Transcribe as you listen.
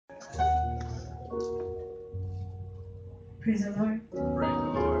Praise the Lord.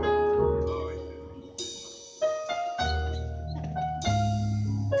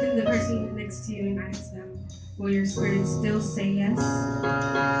 Turn to the person next to you and ask them, will your spirit still say yes?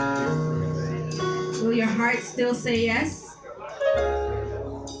 Will your heart still say yes?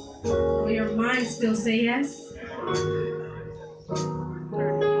 Will your mind still say yes?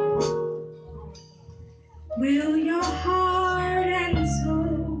 Will your heart and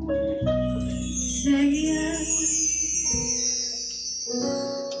soul say yes?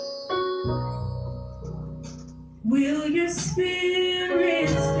 Will your spirit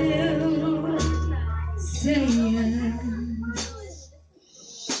still say yes?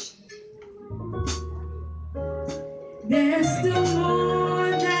 There's still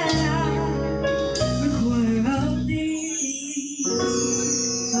more that I require of thee.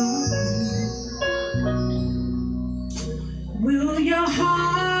 Will your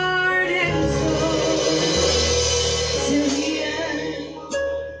heart and soul say yes?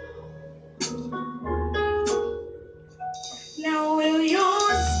 Now will your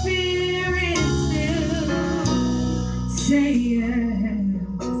spirit still say yes?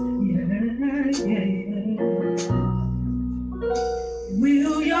 Yeah, yeah, yeah.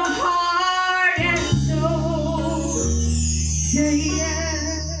 Will your heart and soul say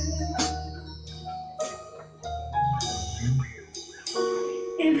yes?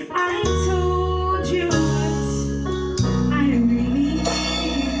 If I told you what I really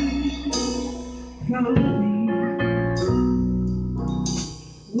need from me,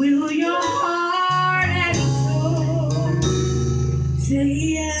 will your heart and soul say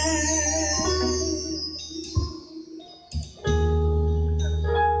yes?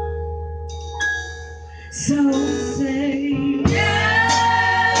 So say yes.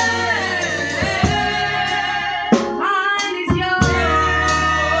 Mine is yours.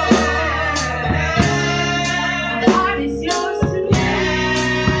 My heart is yours too.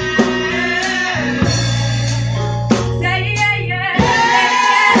 Say yeah, yeah.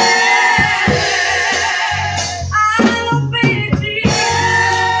 I'll obey Jesus.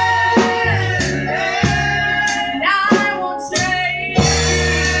 And I won't stray.